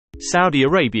Saudi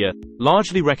Arabia,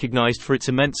 largely recognized for its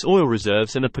immense oil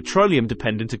reserves and a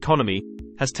petroleum-dependent economy,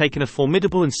 has taken a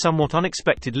formidable and somewhat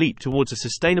unexpected leap towards a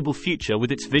sustainable future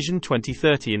with its Vision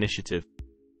 2030 initiative.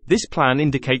 This plan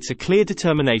indicates a clear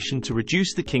determination to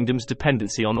reduce the kingdom's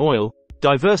dependency on oil,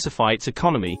 diversify its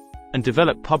economy, and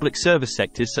develop public service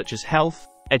sectors such as health,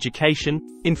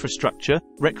 education, infrastructure,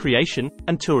 recreation,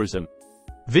 and tourism.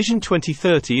 Vision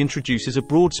 2030 introduces a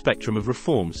broad spectrum of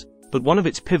reforms, but one of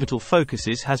its pivotal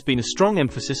focuses has been a strong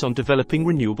emphasis on developing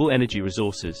renewable energy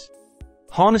resources.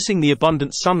 Harnessing the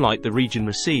abundant sunlight the region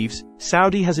receives,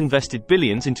 Saudi has invested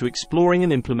billions into exploring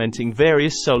and implementing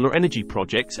various solar energy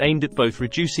projects aimed at both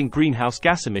reducing greenhouse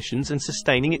gas emissions and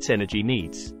sustaining its energy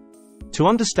needs. To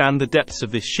understand the depths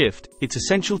of this shift, it's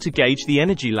essential to gauge the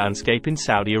energy landscape in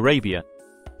Saudi Arabia.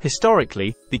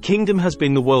 Historically, the kingdom has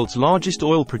been the world's largest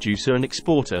oil producer and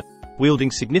exporter,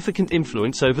 wielding significant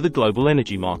influence over the global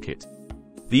energy market.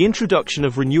 The introduction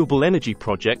of renewable energy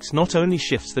projects not only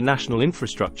shifts the national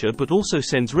infrastructure but also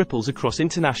sends ripples across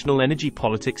international energy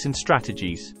politics and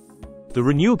strategies. The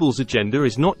renewables agenda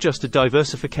is not just a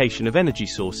diversification of energy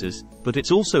sources, but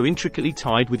it's also intricately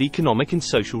tied with economic and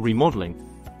social remodeling.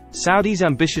 Saudi's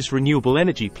ambitious renewable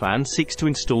energy plan seeks to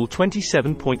install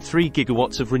 27.3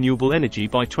 gigawatts of renewable energy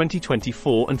by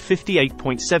 2024 and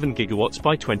 58.7 gigawatts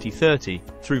by 2030,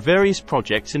 through various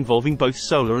projects involving both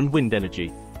solar and wind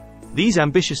energy. These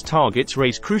ambitious targets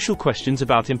raise crucial questions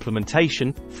about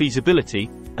implementation, feasibility,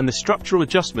 and the structural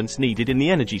adjustments needed in the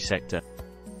energy sector.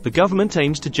 The government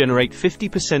aims to generate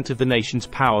 50% of the nation's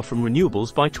power from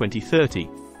renewables by 2030,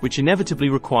 which inevitably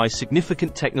requires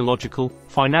significant technological,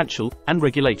 financial, and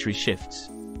regulatory shifts.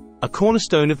 A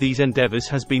cornerstone of these endeavors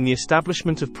has been the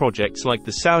establishment of projects like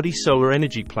the Saudi Solar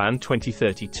Energy Plan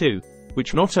 2032,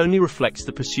 which not only reflects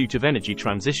the pursuit of energy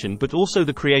transition but also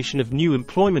the creation of new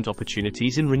employment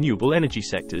opportunities in renewable energy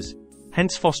sectors,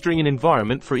 hence fostering an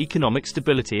environment for economic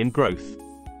stability and growth.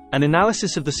 An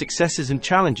analysis of the successes and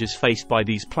challenges faced by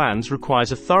these plans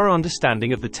requires a thorough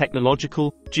understanding of the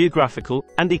technological, geographical,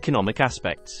 and economic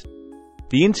aspects.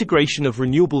 The integration of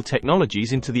renewable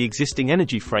technologies into the existing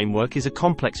energy framework is a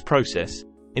complex process,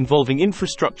 involving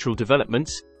infrastructural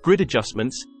developments, grid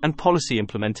adjustments, and policy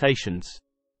implementations.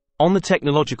 On the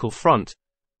technological front,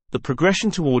 the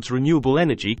progression towards renewable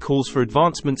energy calls for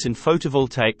advancements in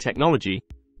photovoltaic technology,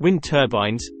 wind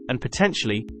turbines, and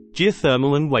potentially,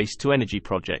 geothermal and waste-to-energy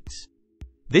projects.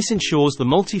 This ensures the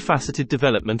multifaceted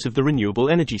development of the renewable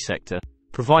energy sector,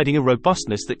 providing a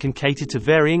robustness that can cater to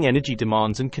varying energy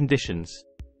demands and conditions.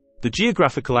 The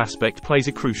geographical aspect plays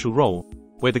a crucial role,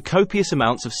 where the copious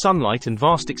amounts of sunlight and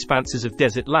vast expanses of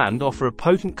desert land offer a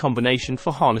potent combination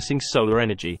for harnessing solar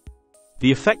energy.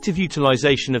 The effective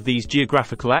utilization of these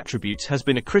geographical attributes has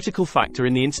been a critical factor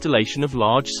in the installation of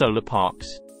large solar parks.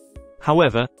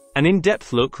 However, an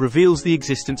in-depth look reveals the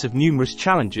existence of numerous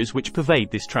challenges which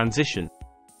pervade this transition.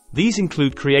 These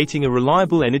include creating a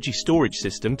reliable energy storage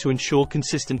system to ensure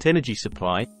consistent energy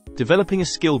supply, developing a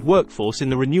skilled workforce in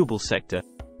the renewable sector,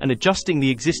 and adjusting the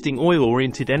existing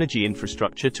oil-oriented energy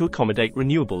infrastructure to accommodate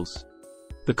renewables.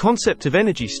 The concept of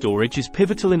energy storage is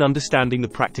pivotal in understanding the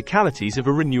practicalities of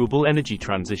a renewable energy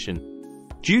transition.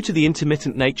 Due to the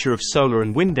intermittent nature of solar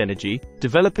and wind energy,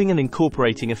 developing and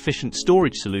incorporating efficient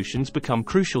storage solutions become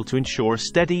crucial to ensure a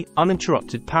steady,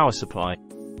 uninterrupted power supply.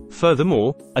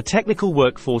 Furthermore, a technical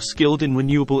workforce skilled in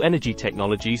renewable energy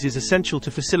technologies is essential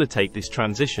to facilitate this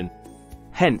transition.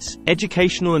 Hence,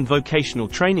 educational and vocational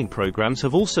training programs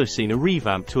have also seen a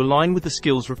revamp to align with the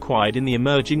skills required in the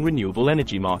emerging renewable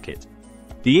energy market.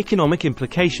 The economic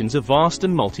implications are vast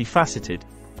and multifaceted.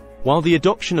 While the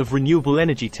adoption of renewable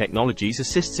energy technologies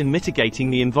assists in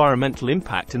mitigating the environmental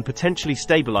impact and potentially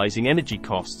stabilizing energy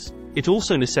costs, it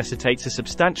also necessitates a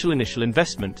substantial initial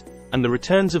investment, and the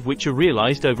returns of which are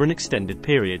realized over an extended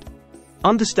period.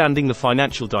 Understanding the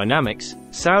financial dynamics,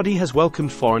 Saudi has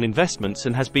welcomed foreign investments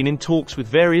and has been in talks with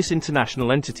various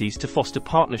international entities to foster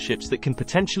partnerships that can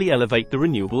potentially elevate the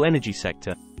renewable energy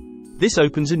sector. This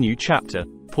opens a new chapter,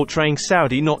 portraying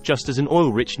Saudi not just as an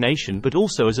oil-rich nation but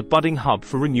also as a budding hub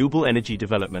for renewable energy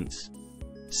developments.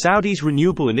 Saudi's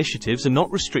renewable initiatives are not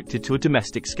restricted to a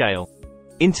domestic scale.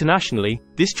 Internationally,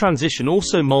 this transition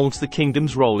also molds the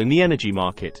kingdom's role in the energy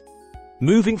market.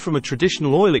 Moving from a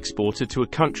traditional oil exporter to a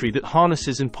country that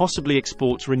harnesses and possibly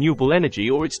exports renewable energy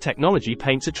or its technology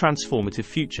paints a transformative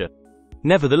future.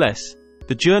 Nevertheless,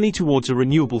 the journey towards a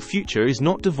renewable future is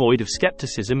not devoid of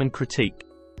skepticism and critique.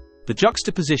 The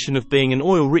juxtaposition of being an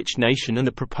oil-rich nation and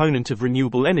a proponent of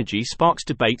renewable energy sparks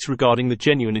debates regarding the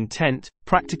genuine intent,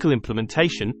 practical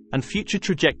implementation, and future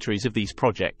trajectories of these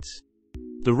projects.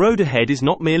 The road ahead is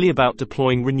not merely about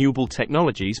deploying renewable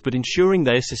technologies but ensuring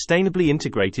they are sustainably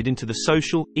integrated into the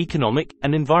social, economic,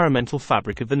 and environmental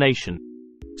fabric of the nation.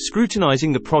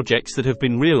 Scrutinizing the projects that have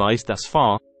been realized thus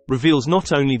far reveals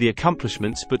not only the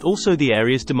accomplishments but also the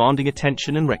areas demanding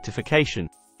attention and rectification.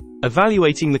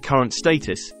 Evaluating the current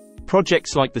status,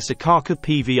 projects like the Sakaka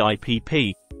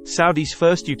PVIPP, Saudi's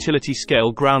first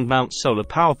utility-scale ground-mount solar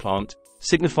power plant,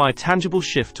 signify a tangible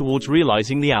shift towards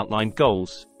realizing the outlined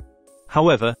goals.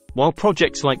 However, while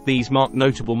projects like these mark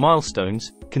notable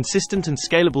milestones, consistent and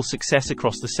scalable success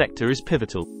across the sector is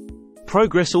pivotal.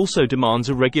 Progress also demands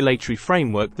a regulatory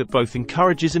framework that both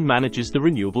encourages and manages the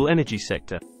renewable energy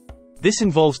sector. This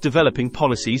involves developing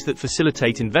policies that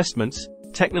facilitate investments,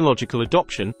 technological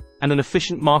adoption, and an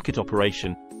efficient market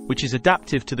operation, which is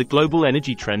adaptive to the global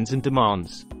energy trends and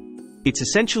demands. It's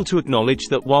essential to acknowledge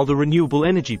that while the renewable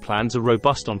energy plans are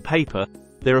robust on paper,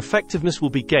 their effectiveness will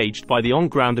be gauged by the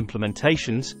on-ground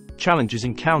implementations, challenges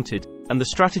encountered, and the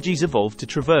strategies evolved to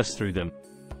traverse through them.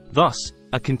 Thus,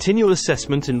 a continual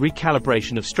assessment and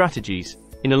recalibration of strategies,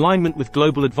 in alignment with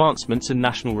global advancements and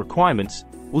national requirements,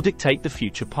 will dictate the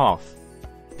future path.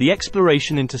 The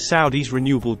exploration into Saudi's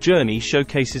renewable journey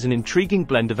showcases an intriguing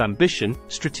blend of ambition,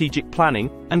 strategic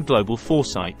planning, and global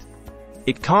foresight.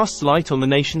 It casts light on the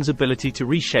nation's ability to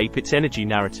reshape its energy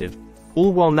narrative,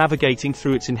 all while navigating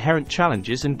through its inherent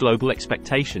challenges and global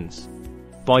expectations.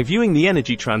 By viewing the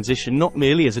energy transition not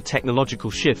merely as a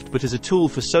technological shift but as a tool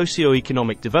for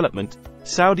socio-economic development,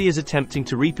 Saudi is attempting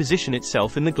to reposition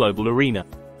itself in the global arena.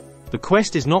 The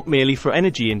quest is not merely for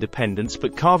energy independence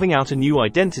but carving out a new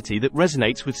identity that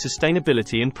resonates with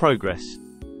sustainability and progress.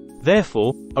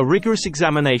 Therefore, a rigorous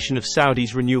examination of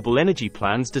Saudi's renewable energy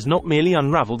plans does not merely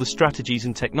unravel the strategies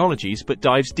and technologies but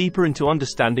dives deeper into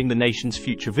understanding the nation's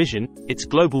future vision, its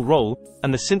global role,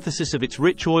 and the synthesis of its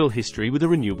rich oil history with a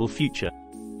renewable future.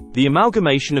 The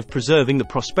amalgamation of preserving the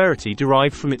prosperity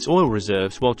derived from its oil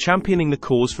reserves while championing the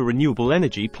cause for renewable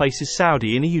energy places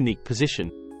Saudi in a unique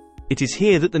position. It is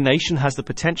here that the nation has the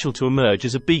potential to emerge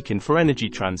as a beacon for energy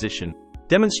transition,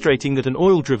 demonstrating that an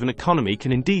oil-driven economy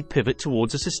can indeed pivot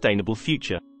towards a sustainable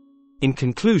future. In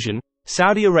conclusion,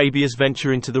 Saudi Arabia's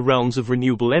venture into the realms of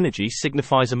renewable energy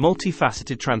signifies a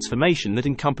multifaceted transformation that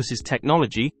encompasses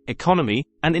technology, economy,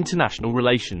 and international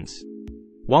relations.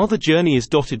 While the journey is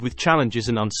dotted with challenges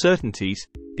and uncertainties,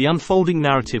 the unfolding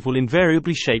narrative will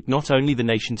invariably shape not only the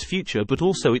nation's future but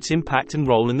also its impact and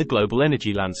role in the global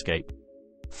energy landscape.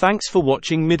 Thanks for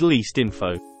watching Middle East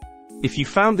Info. If you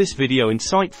found this video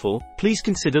insightful, please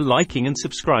consider liking and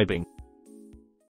subscribing.